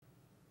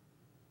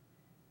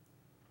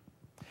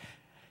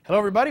Hello,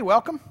 everybody.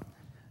 Welcome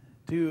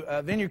to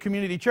Vineyard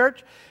Community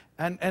Church.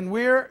 And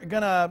we're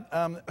going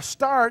to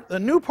start a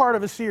new part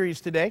of a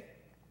series today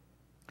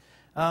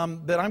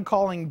that I'm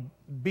calling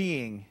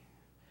Being.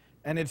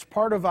 And it's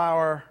part of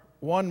our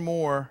One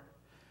More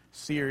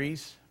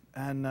series.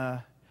 And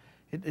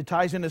it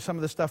ties into some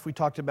of the stuff we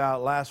talked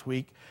about last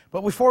week. But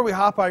before we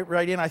hop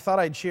right in, I thought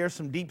I'd share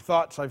some deep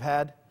thoughts I've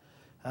had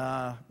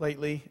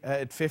lately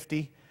at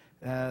 50.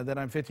 That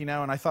I'm 50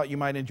 now, and I thought you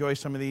might enjoy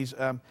some of these.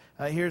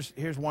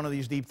 Here's one of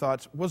these deep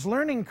thoughts. Was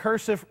learning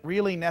cursive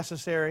really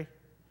necessary?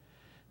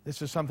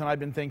 This is something I've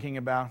been thinking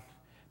about.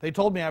 They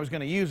told me I was going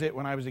to use it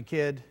when I was a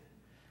kid,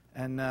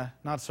 and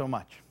not so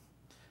much.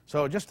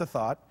 So just a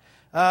thought.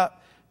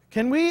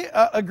 Can we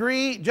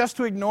agree just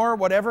to ignore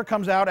whatever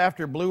comes out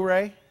after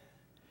Blu-ray?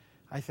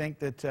 I think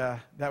that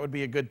that would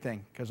be a good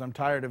thing, because I'm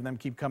tired of them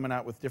keep coming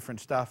out with different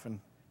stuff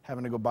and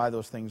having to go buy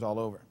those things all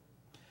over.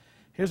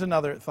 Here's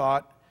another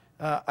thought.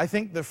 I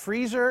think the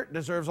freezer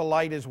deserves a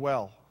light as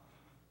well.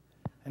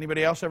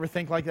 Anybody else ever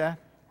think like that?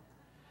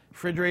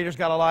 Refrigerator's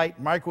got a light,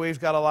 microwave's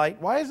got a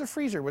light. Why is the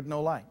freezer with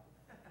no light?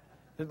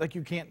 Like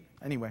you can't,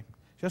 anyway,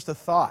 just a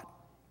thought.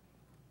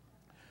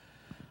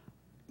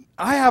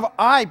 I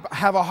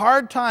have a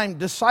hard time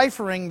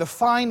deciphering the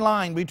fine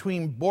line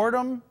between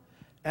boredom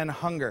and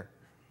hunger.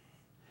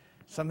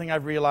 Something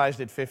I've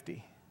realized at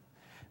 50.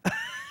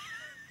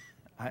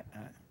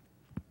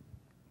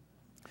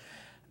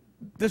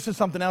 This is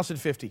something else at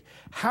 50.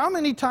 How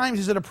many times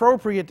is it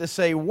appropriate to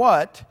say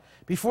what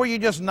before you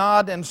just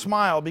nod and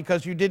smile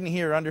because you didn't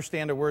hear or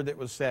understand a word that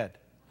was said?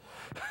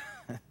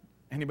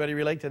 Anybody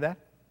relate to that?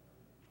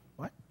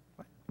 What?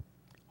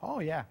 Oh,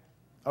 yeah.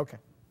 Okay.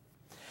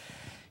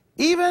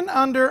 Even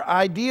under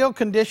ideal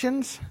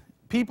conditions,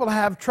 people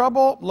have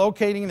trouble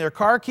locating their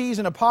car keys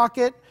in a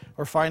pocket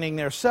or finding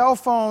their cell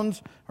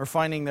phones or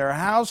finding their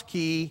house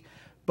key,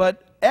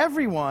 but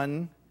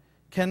everyone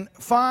can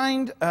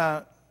find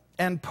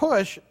and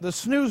push the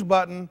snooze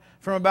button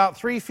from about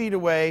 3 feet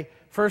away,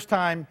 first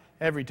time,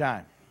 every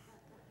time.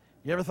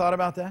 You ever thought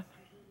about that?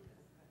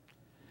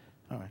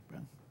 All right,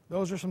 well,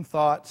 those are some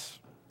thoughts.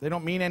 They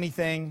don't mean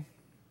anything.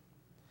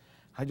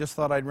 I just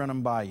thought I'd run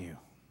them by you.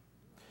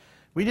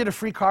 We did a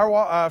free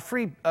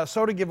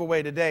soda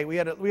giveaway today. We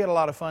had a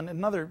lot of fun.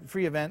 Another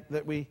free event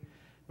that we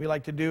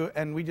like to do,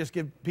 and we just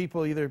give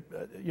people either,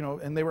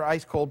 and they were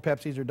ice cold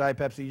Pepsis or Diet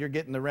Pepsi. You're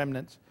getting the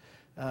remnants.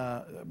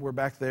 We're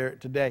back there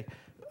today.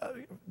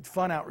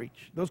 Fun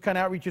outreach. Those kind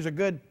of outreaches are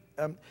good.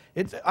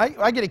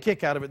 I get a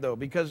kick out of it, though,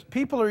 because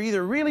people are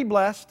either really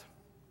blessed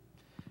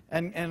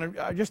and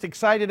are just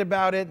excited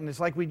about it, and it's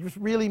like we just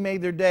really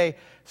made their day.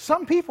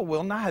 Some people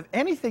will not have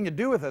anything to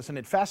do with us, and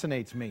it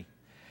fascinates me.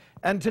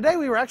 And today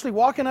we were actually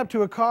walking up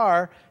to a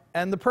car,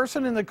 and the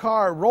person in the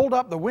car rolled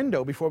up the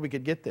window before we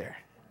could get there.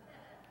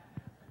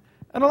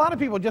 And a lot of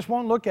people just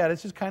won't look at it.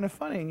 It's just kind of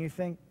funny, and you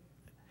think,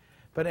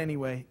 but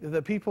anyway,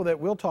 the people that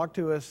will talk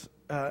to us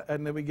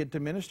and that we get to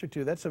minister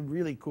to, that's a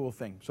really cool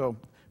thing. So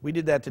we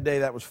did that today.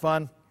 That was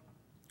fun.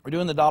 We're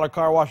doing the Dollar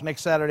Car Wash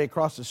next Saturday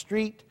across the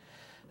street.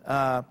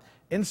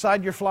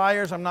 Inside your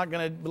flyers, I'm not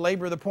going to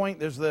belabor the point.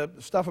 There's the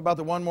stuff about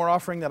the One More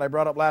offering that I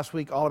brought up last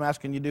week. All I'm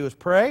asking you to do is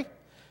pray,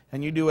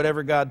 and you do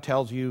whatever God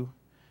tells you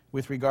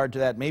with regard to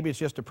that. Maybe it's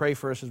just to pray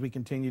for us as we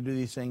continue to do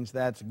these things.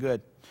 That's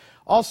good.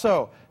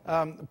 Also,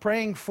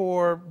 praying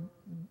for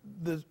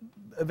the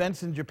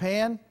events in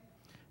Japan.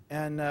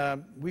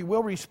 And we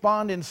will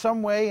respond in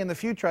some way in the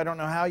future. I don't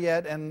know how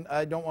yet, and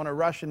I don't want to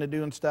rush into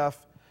doing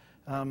stuff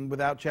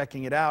without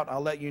checking it out.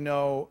 I'll let you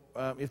know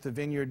if the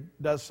Vineyard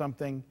does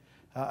something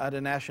at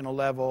a national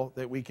level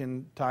that we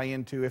can tie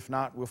into. If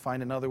not, we'll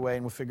find another way,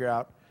 and we'll figure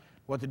out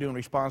what to do in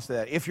response to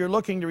that. If you're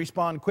looking to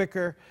respond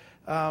quicker,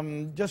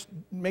 just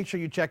make sure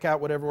you check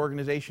out whatever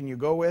organization you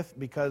go with,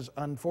 because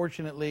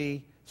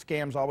unfortunately,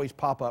 scams always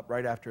pop up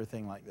right after a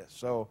thing like this.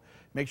 So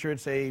make sure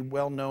it's a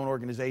well-known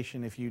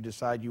organization if you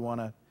decide you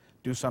want to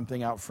do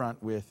something out front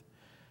with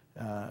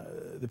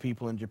the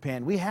people in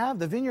Japan.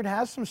 The Vineyard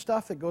has some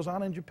stuff that goes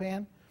on in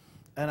Japan,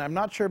 and I'm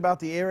not sure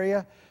about the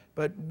area,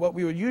 but what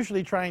we would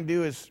usually try and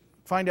do is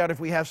find out if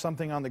we have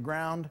something on the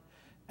ground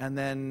and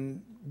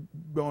then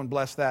go and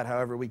bless that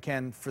however we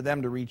can for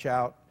them to reach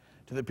out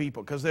to the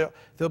people. Because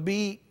there'll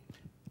be,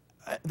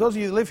 those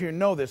of you that live here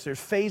know this, there's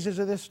phases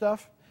of this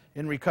stuff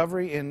in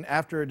recovery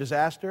after a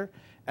disaster.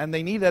 And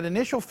they need that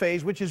initial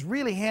phase, which is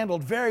really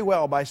handled very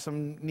well by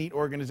some neat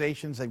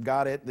organizations. They've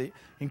got it,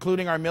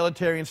 including our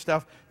military and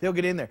stuff. They'll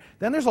get in there.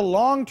 Then there's a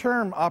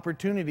long-term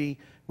opportunity,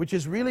 which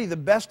is really the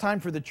best time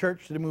for the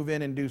church to move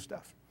in and do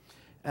stuff.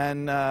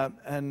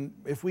 And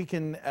if we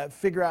can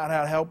figure out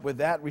how to help with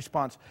that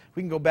response,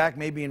 we can go back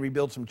maybe and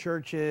rebuild some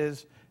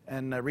churches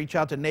and reach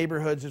out to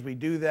neighborhoods as we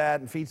do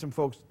that and feed some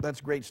folks. That's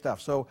great stuff.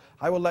 So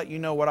I will let you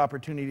know what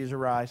opportunities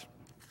arise,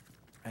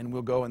 and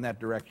we'll go in that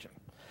direction.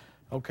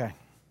 Okay.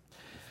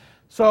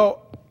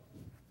 So,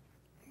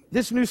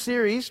 this new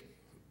series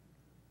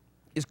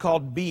is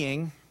called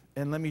Being,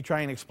 and let me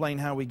try and explain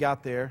how we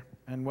got there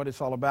and what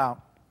it's all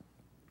about.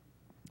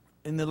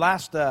 In the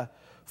last 4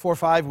 or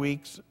 5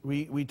 weeks,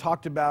 we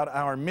talked about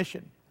our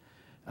mission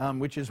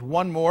which is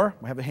one more.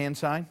 We have a hand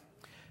sign.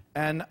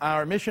 And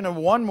our mission of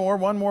one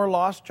more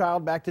lost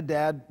child back to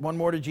dad, one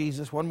more to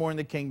Jesus, one more in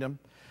the kingdom.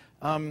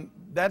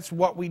 That's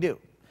what we do.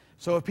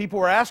 So if people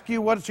were asking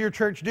you, what's your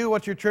church do?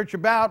 What's your church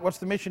about? What's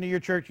the mission of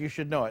your church? You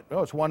should know it.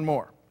 Oh, it's one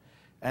more.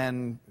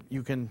 And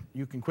you can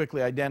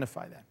quickly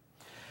identify that.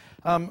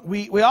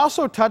 We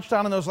also touched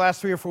on in those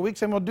last 3 or 4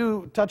 weeks, and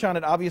we'll touch on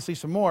it obviously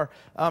some more,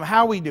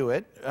 how we do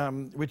it,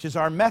 which is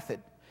our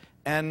method.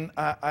 And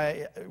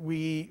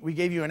we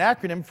gave you an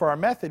acronym for our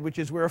method, which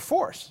is we're a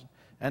force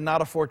and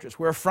not a fortress.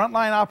 We're a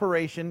frontline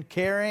operation,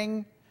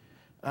 caring,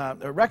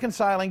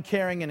 reconciling,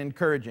 caring, and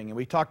encouraging. And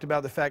we talked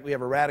about the fact we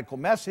have a radical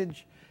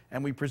message,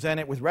 and we present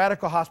it with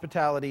radical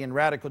hospitality and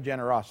radical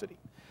generosity.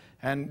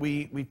 And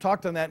we've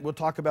talked on that. We'll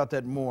talk about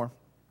that more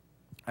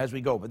as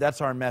we go, but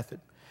that's our method.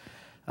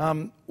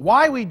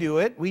 Why we do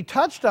it, we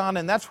touched on,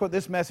 and that's what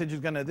this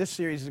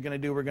series is going to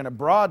do. We're going to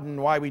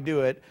broaden why we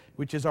do it,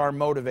 which is our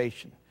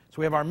motivation. So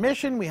we have our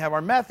mission, we have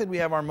our method, we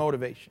have our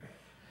motivation.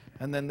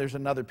 And then there's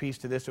another piece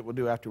to this that we'll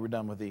do after we're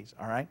done with these,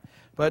 all right?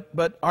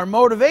 But our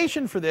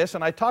motivation for this,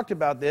 and I talked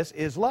about this,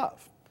 is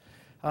love.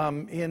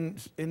 In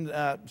 2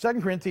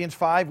 Corinthians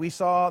 5, we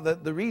saw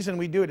that the reason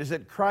we do it is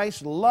that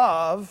Christ's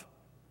love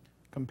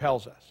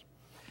compels us.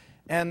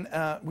 And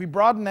we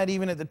broadened that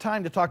even at the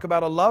time to talk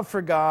about a love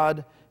for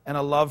God and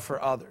a love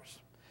for others.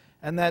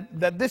 And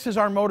that this is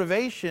our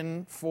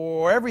motivation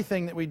for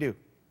everything that we do.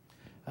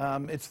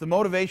 It's the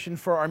motivation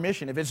for our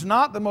mission. If it's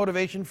not the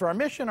motivation for our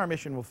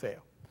mission will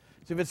fail.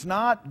 So if it's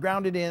not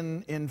founded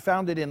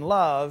in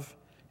love,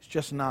 it's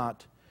just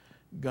not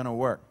going to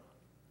work.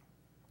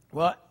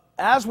 Well,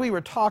 as we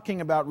were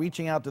talking about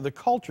reaching out to the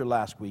culture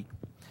last week,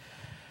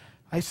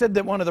 I said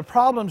that one of the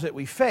problems that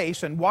we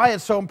face and why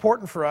it's so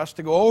important for us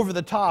to go over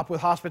the top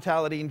with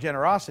hospitality and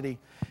generosity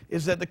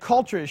is that the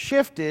culture has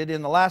shifted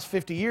in the last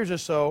 50 years or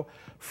so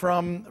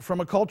from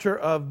a culture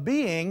of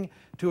being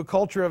to a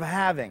culture of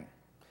having.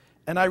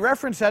 And I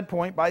reference that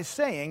point by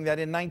saying that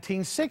in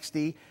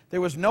 1960,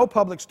 there was no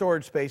public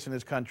storage space in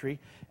this country,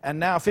 and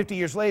now, 50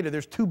 years later,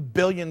 there's 2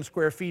 billion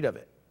square feet of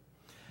it.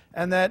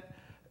 And that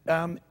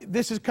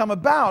this has come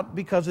about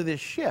because of this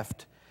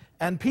shift.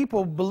 And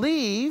people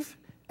believe,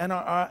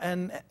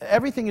 and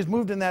everything has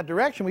moved in that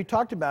direction. We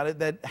talked about it,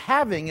 that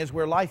having is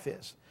where life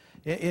is.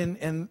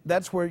 And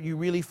that's where you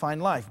really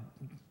find life.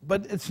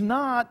 But it's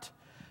not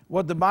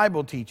what the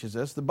Bible teaches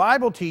us. The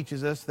Bible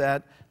teaches us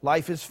that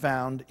life is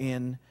found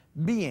in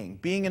being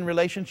in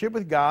relationship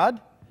with God,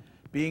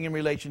 being in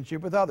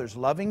relationship with others,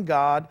 loving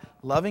God,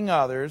 loving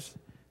others.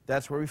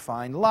 That's where we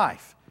find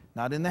life.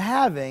 Not in the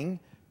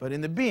having, but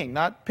in the being.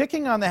 Not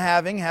picking on the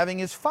having. Having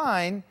is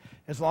fine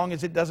as long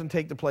as it doesn't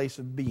take the place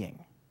of being.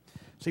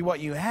 See, what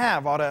you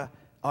have ought to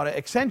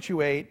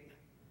accentuate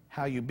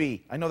how you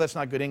be. I know that's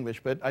not good English,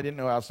 but I didn't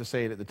know how else to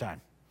say it at the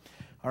time.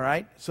 All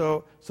right?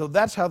 So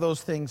that's how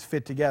those things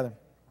fit together.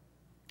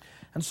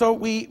 And so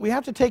we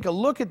have to take a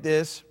look at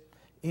this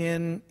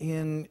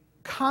in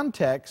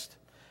context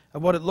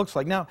of what it looks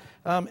like. Now,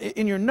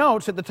 in your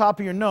notes, at the top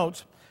of your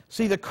notes,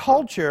 see the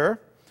culture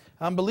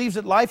believes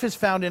that life is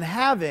found in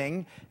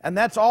having, and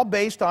that's all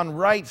based on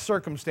right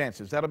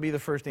circumstances. That'll be the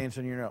first answer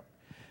in your note.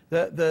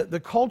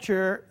 The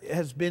culture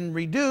has been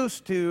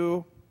reduced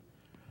to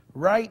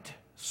right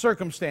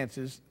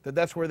circumstances,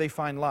 that's where they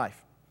find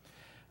life.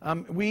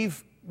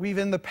 We've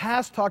in the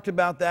past talked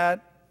about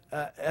that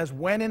as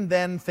when and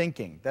then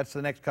thinking. That's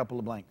the next couple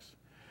of blanks.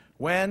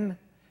 When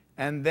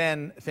and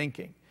then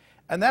thinking.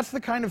 And that's the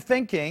kind of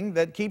thinking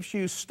that keeps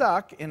you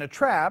stuck in a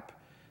trap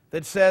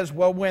that says,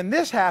 well, when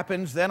this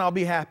happens, then I'll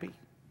be happy.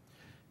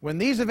 When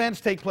these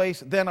events take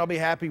place, then I'll be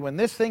happy. When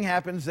this thing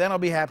happens, then I'll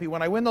be happy.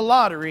 When I win the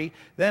lottery,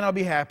 then I'll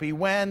be happy.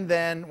 When,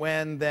 then.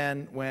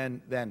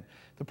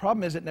 The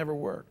problem is it never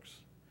works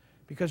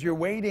because you're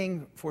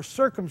waiting for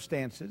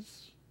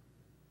circumstances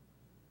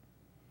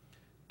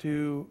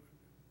to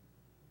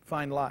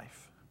find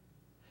life.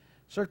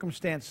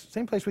 Circumstance,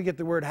 same place we get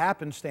the word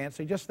happenstance,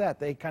 say just that.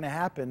 They kind of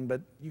happen,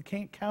 but you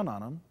can't count on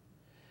them.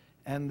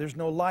 And there's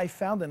no life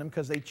found in them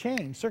because they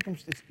change.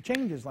 Circumstance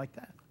changes like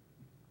that.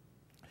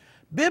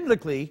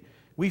 Biblically,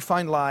 we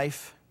find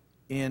life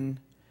in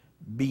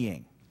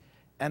being.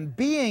 And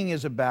being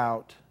is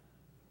about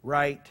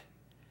right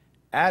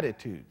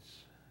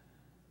attitudes.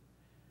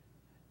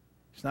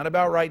 It's not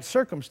about right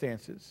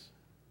circumstances.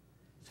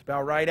 It's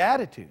about right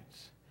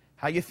attitudes.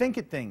 How you think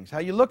at things, how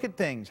you look at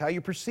things, how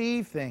you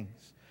perceive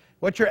things.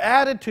 What your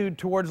attitude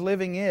towards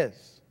living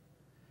is.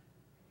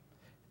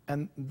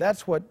 And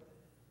that's what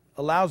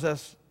allows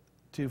us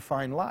to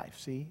find life,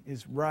 see,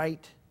 is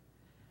right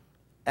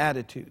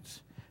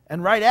attitudes.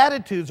 And right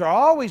attitudes are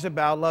always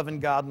about loving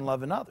God and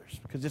loving others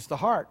because it's the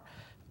heart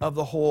of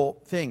the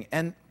whole thing.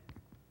 And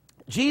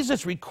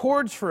Jesus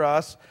records for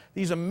us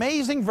these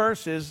amazing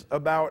verses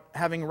about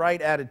having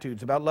right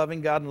attitudes, about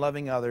loving God and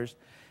loving others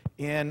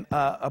in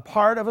a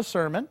part of a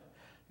sermon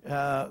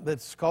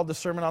that's called the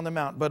Sermon on the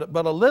Mount,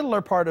 but a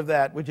littler part of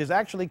that, which is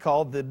actually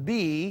called the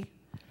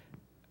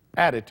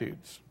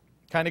Beatitudes.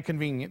 Kind of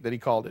convenient that he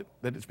called it,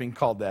 that it's being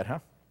called that, huh?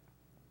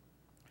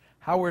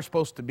 How we're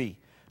supposed to be.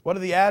 What are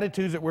the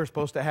attitudes that we're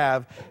supposed to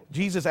have?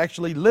 Jesus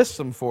actually lists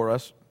them for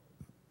us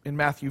in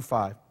Matthew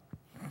 5.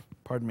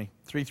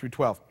 3 through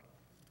 12.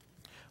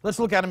 Let's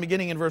look at them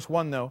beginning in verse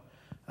 1, though,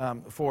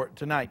 for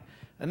tonight.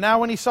 And now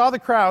when he saw the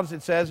crowds,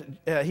 it says,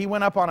 he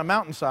went up on a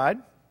mountainside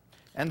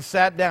and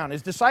sat down.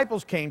 His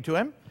disciples came to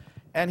him,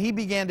 and he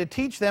began to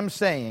teach them,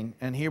 saying,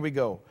 and here we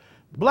go,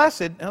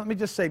 blessed, let me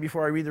just say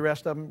before I read the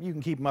rest of them, you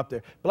can keep them up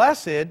there.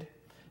 Blessed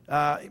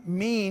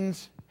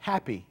means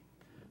happy.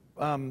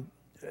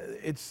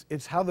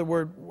 It's how the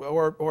word,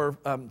 or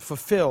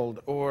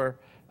fulfilled, or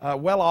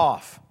well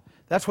off.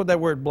 That's what that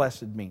word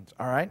blessed means,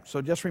 all right?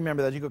 So just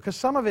remember that as you go, because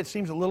some of it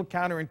seems a little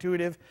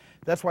counterintuitive.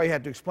 That's why you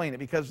have to explain it,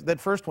 because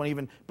that first one,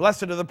 even,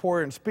 blessed are the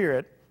poor in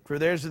spirit, for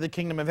theirs is the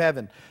kingdom of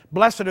heaven.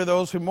 Blessed are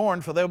those who mourn,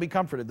 for they'll be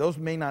comforted. Those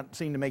may not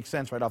seem to make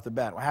sense right off the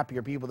bat. Well, happy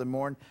are people that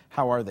mourn.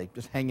 How are they?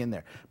 Just hang in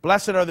there.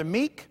 Blessed are the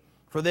meek,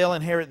 for they'll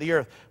inherit the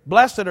earth.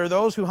 Blessed are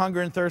those who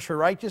hunger and thirst for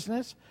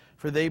righteousness,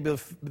 for they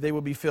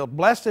will be filled.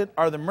 Blessed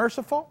are the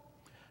merciful,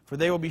 for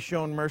they will be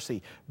shown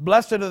mercy.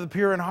 Blessed are the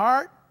pure in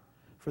heart,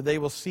 for they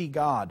will see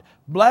God.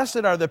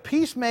 Blessed are the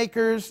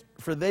peacemakers,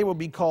 for they will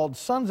be called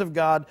sons of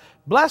God.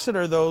 Blessed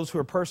are those who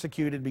are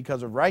persecuted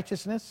because of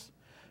righteousness,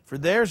 for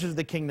theirs is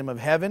the kingdom of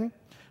heaven.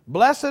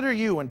 Blessed are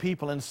you when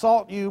people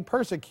insult you,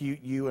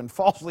 persecute you, and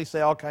falsely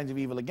say all kinds of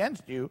evil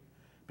against you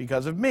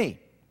because of me.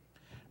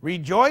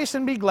 Rejoice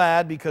and be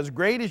glad, because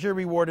great is your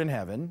reward in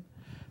heaven,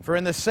 for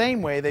in the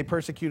same way they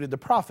persecuted the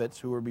prophets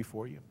who were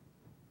before you.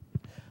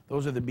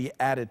 Those are the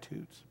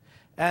Beatitudes.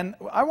 And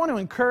I want to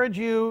encourage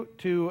you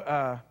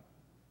to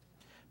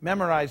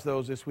memorize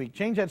those this week.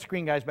 Change that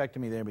screen, guys, back to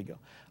me. There we go.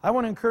 I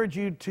want to encourage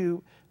you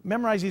to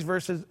memorize these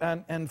verses.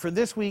 And for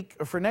this week,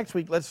 or for next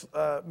week, let's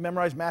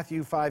memorize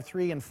Matthew 5,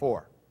 3 and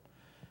 4.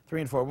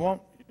 3 and 4. We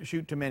won't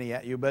shoot too many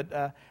at you, but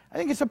I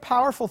think it's a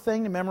powerful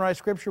thing to memorize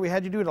Scripture. We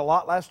had you do it a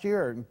lot last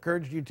year, or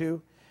encouraged you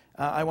to.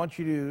 I want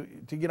you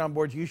to get on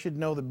board. You should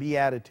know the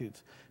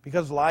Beatitudes,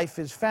 because life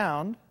is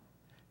found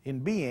in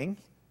being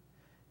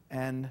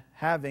and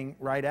having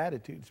right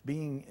attitudes.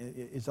 Being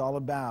is all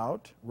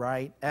about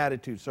right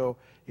attitudes. So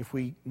if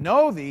we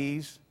know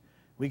these,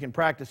 we can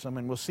practice them,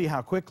 and we'll see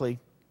how quickly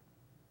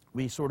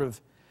we sort of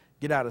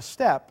get out of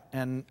step,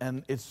 and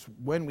it's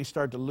when we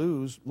start to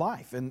lose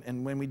life.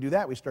 And when we do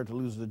that, we start to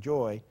lose the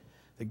joy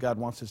that God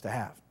wants us to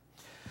have.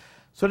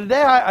 So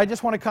today, I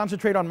just want to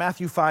concentrate on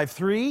Matthew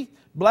 5:3.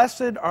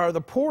 Blessed are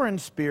the poor in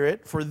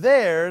spirit, for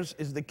theirs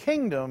is the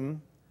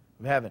kingdom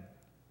of heaven.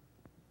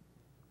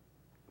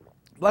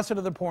 Blessed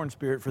are the poor in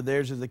spirit, for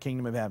theirs is the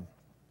kingdom of heaven.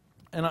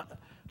 And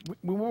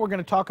what we're going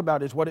to talk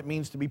about is what it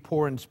means to be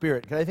poor in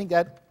spirit, because I think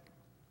that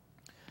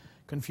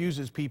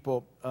confuses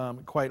people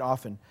quite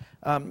often.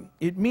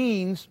 It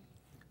means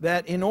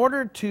that in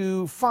order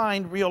to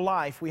find real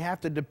life, we have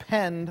to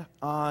depend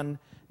on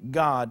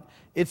God.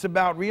 It's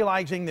about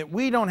realizing that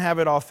we don't have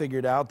it all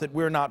figured out, that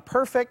we're not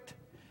perfect,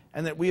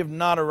 and that we have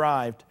not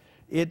arrived.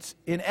 It's,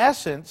 in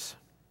essence,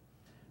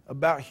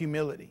 about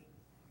humility.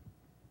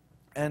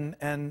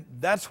 And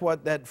that's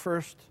what that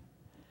first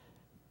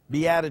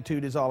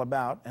beatitude is all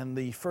about. And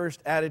the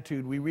first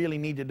attitude we really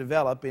need to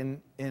develop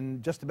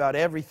in just about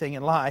everything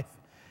in life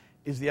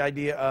is the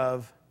idea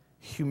of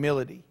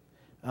humility.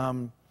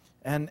 And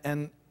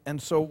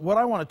so what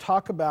I want to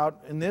talk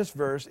about in this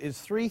verse is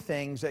three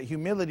things that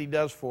humility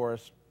does for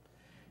us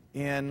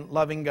in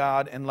loving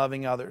God and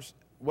loving others.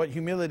 What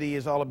humility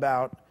is all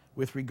about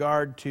with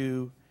regard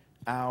to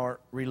our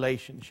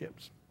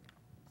relationships.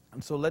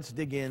 And so let's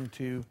dig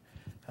into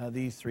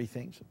these three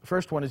things. The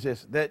first one is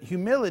this, that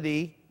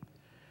humility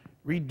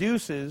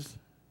reduces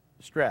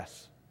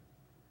stress.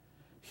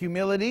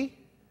 Humility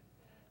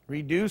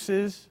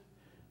reduces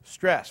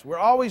stress. We're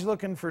always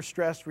looking for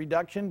stress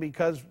reduction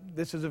because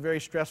this is a very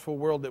stressful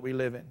world that we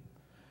live in.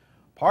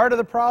 Part of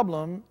the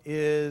problem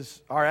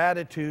is our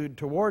attitude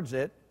towards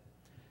it,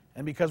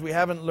 and because we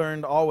haven't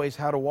learned always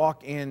how to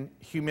walk in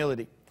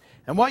humility.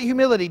 And what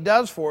humility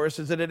does for us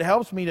is that it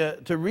helps me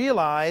to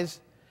realize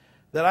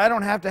that I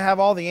don't have to have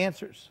all the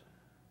answers.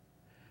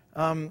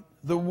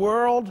 The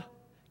world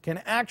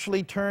can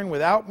actually turn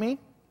without me.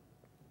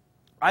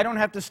 I don't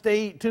have to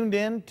stay tuned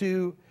in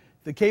to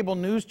the cable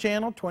news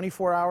channel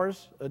 24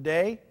 hours a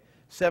day,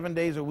 7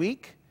 days a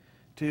week,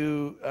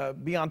 to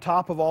be on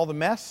top of all the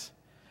mess.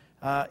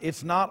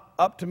 It's not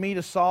up to me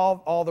to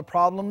solve all the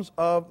problems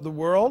of the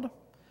world.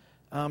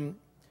 You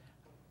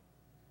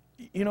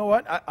know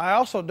what? I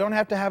also don't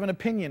have to have an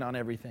opinion on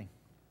everything.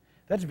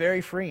 That's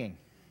very freeing.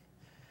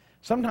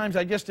 Sometimes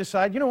I just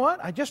decide, you know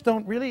what? I just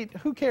don't really,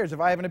 who cares if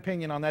I have an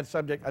opinion on that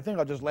subject? I think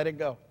I'll just let it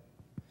go.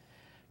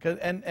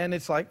 And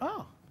it's like,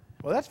 oh,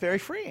 well, that's very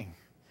freeing.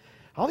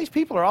 All these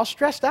people are all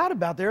stressed out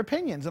about their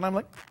opinions, and I'm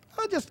like,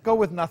 I'll just go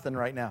with nothing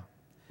right now.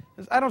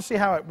 I don't see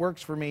how it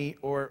works for me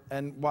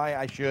and why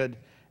I should,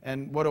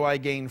 and what do I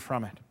gain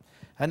from it.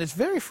 And it's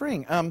very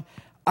freeing.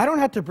 I don't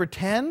have to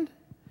pretend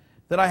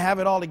that I have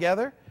it all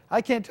together. I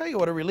can't tell you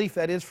what a relief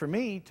that is for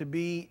me to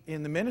be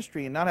in the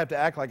ministry and not have to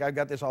act like I've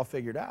got this all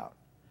figured out.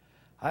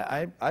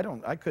 I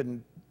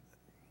couldn't,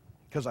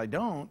 because I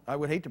don't. I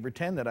would hate to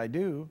pretend that I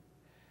do.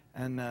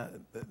 And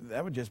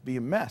that would just be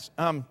a mess.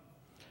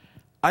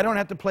 I don't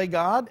have to play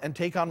God and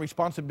take on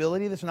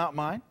responsibility that's not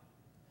mine.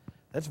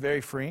 That's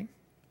very freeing.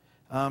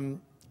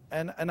 And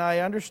I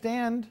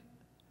understand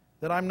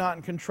that I'm not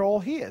in control.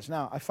 He is.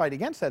 Now, I fight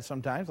against that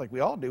sometimes, like we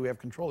all do. We have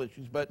control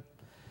issues. But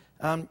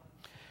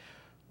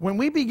when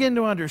we begin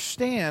to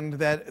understand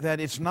that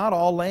it's not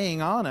all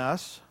laying on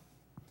us,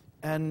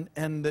 and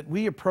that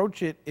we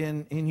approach it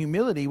in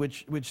humility,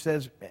 which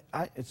says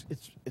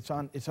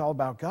it's all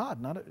about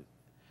God,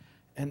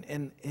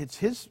 and it's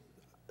His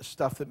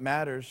stuff that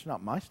matters,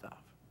 not my stuff.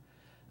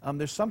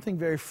 There's something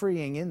very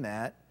freeing in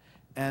that,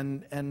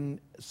 and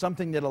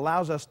something that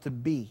allows us to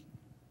be,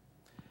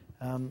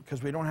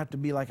 because we don't have to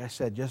be, like I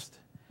said, just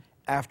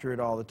after it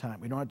all the time.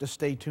 We don't have to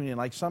stay tuned in.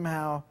 Like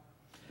somehow,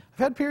 I've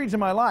had periods in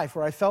my life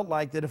where I felt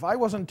like that if I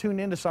wasn't tuned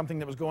into something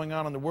that was going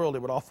on in the world, it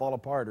would all fall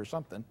apart or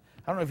something.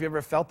 I don't know if you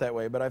ever felt that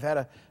way, but I've had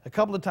a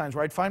couple of times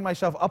where I'd find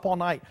myself up all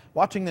night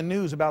watching the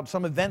news about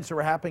some events that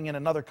were happening in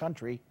another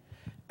country.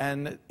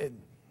 And,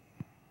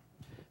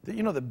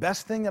 the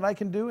best thing that I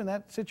can do in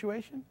that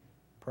situation?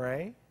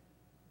 Pray.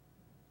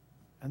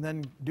 And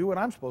then do what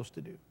I'm supposed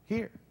to do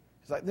here.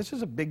 It's like, this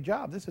is a big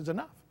job. This is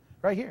enough.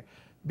 Right here.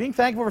 Being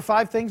thankful for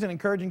 5 things and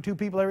encouraging 2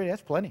 people every day,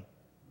 that's plenty.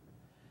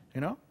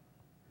 And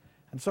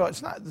so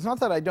it's not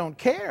that I don't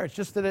care. It's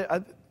just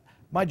that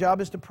my job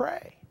is to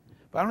pray.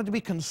 But I don't have to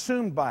be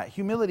consumed by it.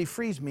 Humility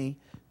frees me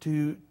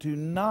to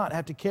not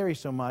have to carry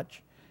so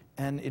much,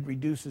 and it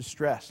reduces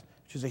stress,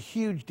 which is a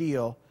huge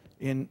deal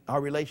in our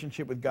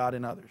relationship with God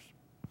and others.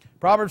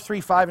 Proverbs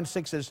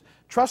 3:5-6 says,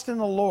 "Trust in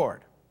the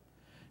Lord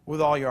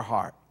with all your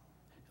heart.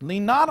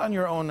 Lean not on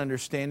your own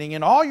understanding.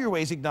 In all your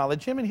ways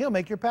acknowledge Him, and He'll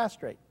make your path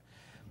straight."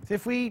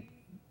 If we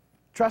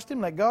trust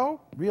Him, let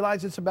go,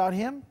 realize it's about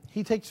Him,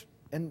 He takes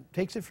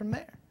it from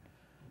there.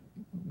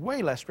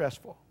 Way less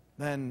stressful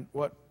than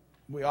what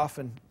we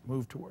often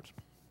move towards.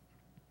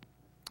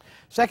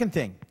 Second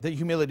thing that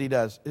humility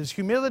does is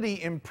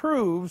humility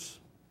improves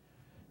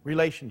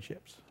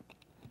relationships.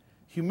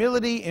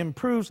 Humility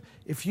improves.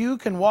 If you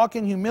can walk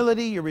in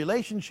humility, your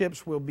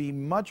relationships will be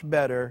much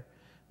better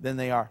than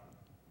they are.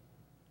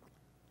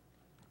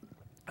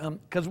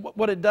 Because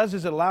what it does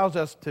is it allows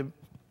us to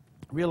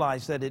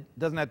realize that it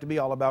doesn't have to be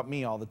all about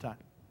me all the time.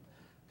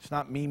 It's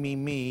not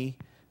me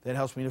that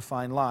helps me to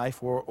find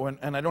life,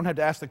 and I don't have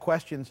to ask the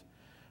questions,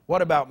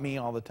 what about me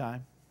all the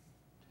time?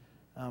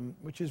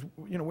 Which is,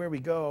 where we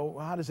go.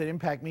 How does it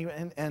impact me?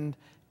 And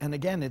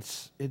again,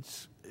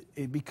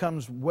 it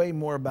becomes way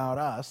more about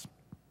us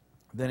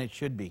than it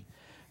should be.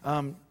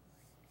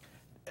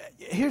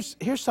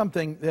 Here's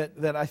something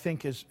that I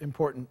think is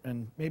important,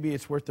 and maybe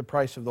it's worth the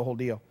price of the whole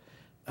deal.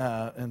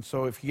 And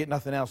so, if you get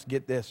nothing else,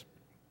 get this.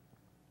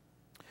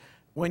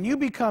 When you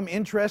become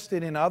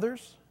interested in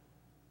others,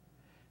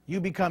 you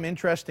become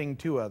interesting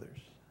to others.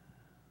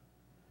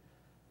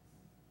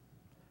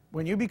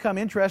 When you become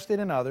interested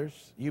in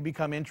others, you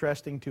become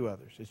interesting to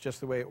others. It's just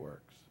the way it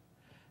works.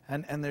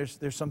 And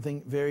there's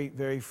something very,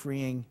 very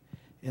freeing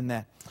in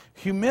that.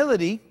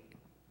 Humility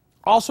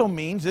also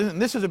means,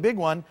 and this is a big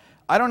one,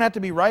 I don't have to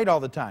be right all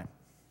the time.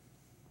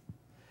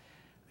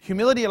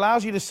 Humility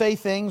allows you to say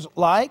things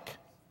like,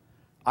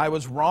 I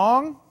was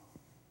wrong,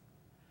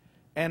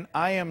 and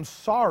I am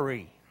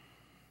sorry,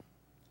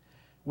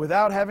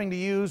 without having to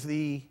use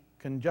the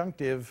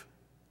conjunctive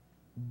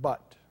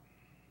but,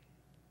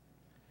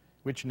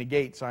 which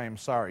negates I am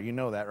sorry. You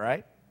know that,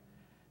 right?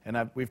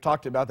 And we've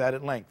talked about that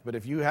at length. But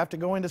if you have to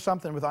go into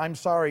something with I'm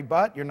sorry,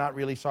 but, you're not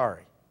really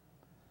sorry.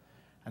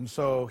 And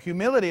so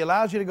humility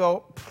allows you to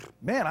go,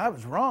 man, I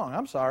was wrong.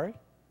 I'm sorry.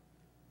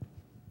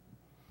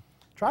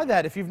 Try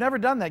that. If you've never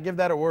done that, give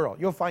that a whirl.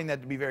 You'll find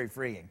that to be very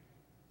freeing.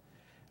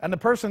 And the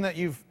person that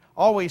you've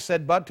always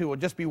said but to will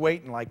just be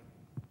waiting like,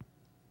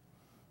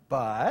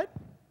 but?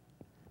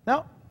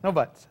 No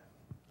buts.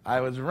 I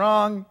was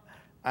wrong.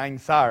 I'm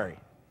sorry.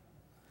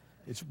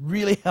 It's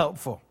really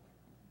helpful.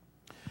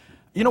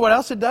 You know what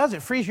else it does?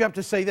 It frees you up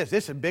to say this.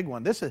 This is a big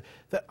one.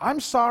 I'm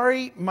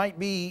sorry might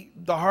be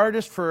the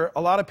hardest for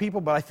a lot of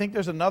people, but I think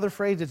there's another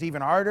phrase that's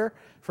even harder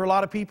for a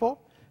lot of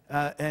people,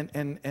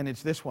 and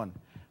it's this one.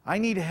 I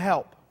need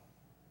help.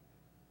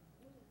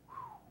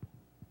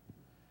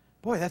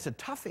 Boy, that's a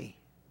toughie.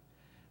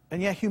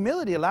 And yet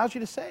humility allows you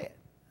to say it.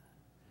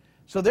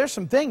 So there's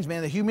some things,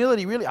 man, the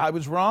humility really, I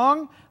was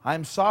wrong,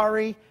 I'm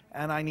sorry,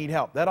 and I need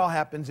help. That all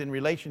happens in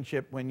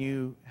relationship when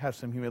you have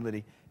some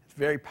humility. It's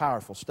very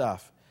powerful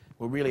stuff.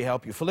 Will really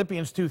help you.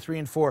 Philippians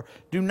 2:3-4.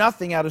 Do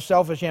nothing out of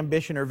selfish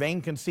ambition or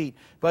vain conceit,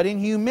 but in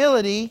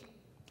humility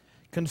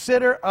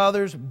consider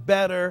others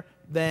better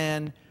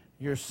than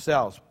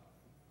yourselves.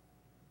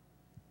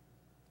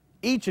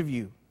 Each of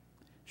you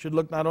should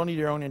look not only to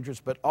your own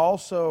interests, but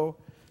also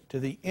to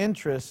the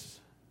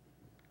interests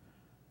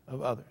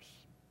of others.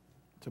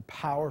 It's a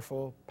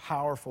powerful,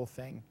 powerful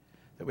thing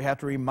that we have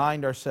to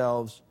remind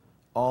ourselves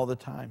all the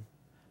time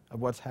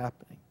of what's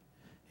happening.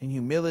 In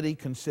humility,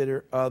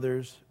 consider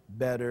others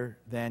better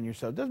than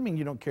yourself. It doesn't mean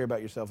you don't care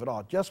about yourself at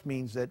all. It just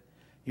means that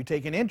you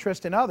take an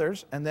interest in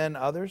others, and then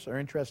others are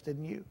interested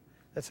in you.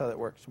 That's how that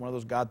works. One of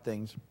those God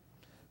things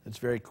that's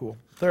very cool.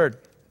 Third,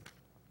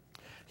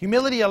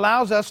 Humility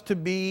allows us to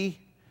be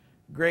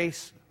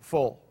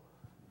graceful.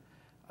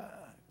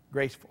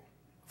 Graceful.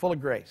 Full of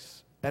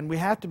grace. And we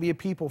have to be a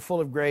people full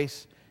of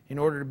grace in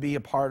order to be a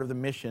part of the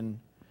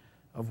mission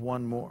of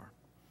one more.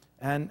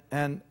 And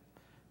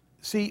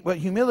see, what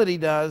humility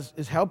does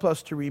is help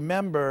us to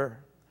remember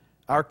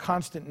our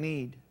constant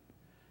need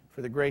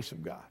for the grace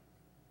of God.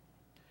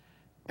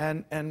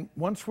 And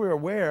once we're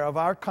aware of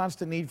our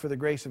constant need for the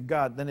grace of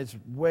God, then it's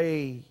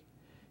way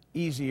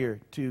easier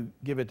to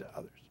give it to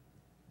others,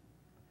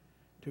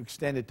 to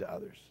extend it to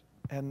others.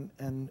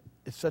 And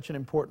it's such an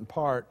important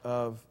part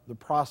of the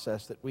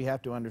process that we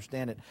have to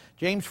understand it.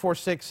 James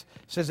 4:6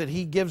 says that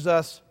he gives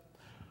us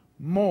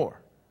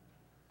more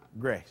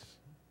grace.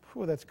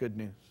 Whew, that's good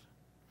news.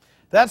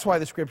 That's why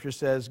the scripture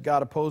says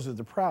God opposes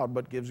the proud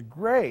but gives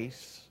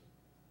grace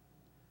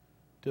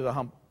to the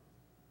humble.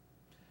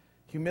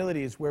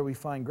 Humility is where we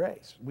find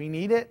grace. We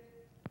need it,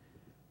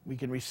 we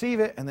can receive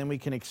it, and then we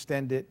can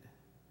extend it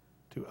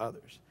to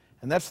others.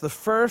 And that's the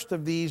first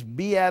of these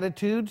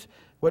Beatitudes,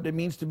 what it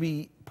means to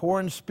be poor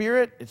in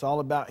spirit. It's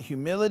all about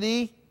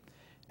humility,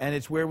 and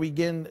it's where we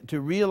begin to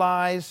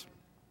realize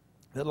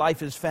that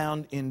life is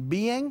found in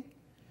being,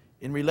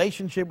 in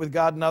relationship with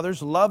God and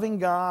others, loving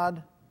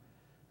God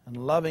and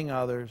loving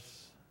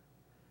others.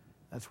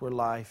 That's where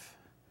life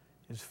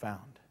is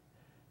found.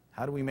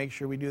 How do we make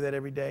sure we do that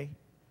every day?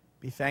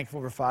 Be thankful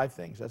for 5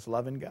 things. That's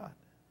loving God.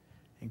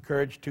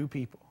 Encourage 2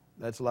 people.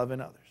 That's loving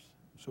others.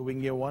 So we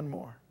can get one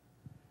more.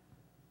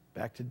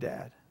 Back to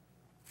Dad.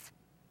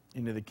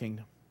 Into the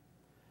kingdom,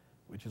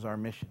 which is our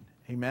mission.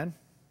 Amen?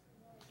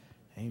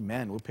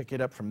 Amen. We'll pick it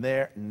up from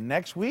there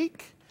next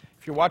week.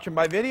 If you're watching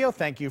by video,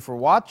 thank you for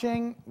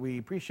watching. We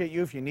appreciate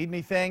you. If you need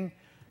anything,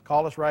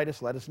 call us, write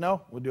us, let us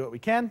know. We'll do what we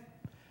can.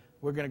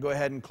 We're going to go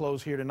ahead and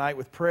close here tonight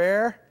with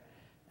prayer.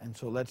 And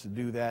so let's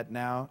do that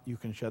now. You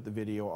can shut the video off.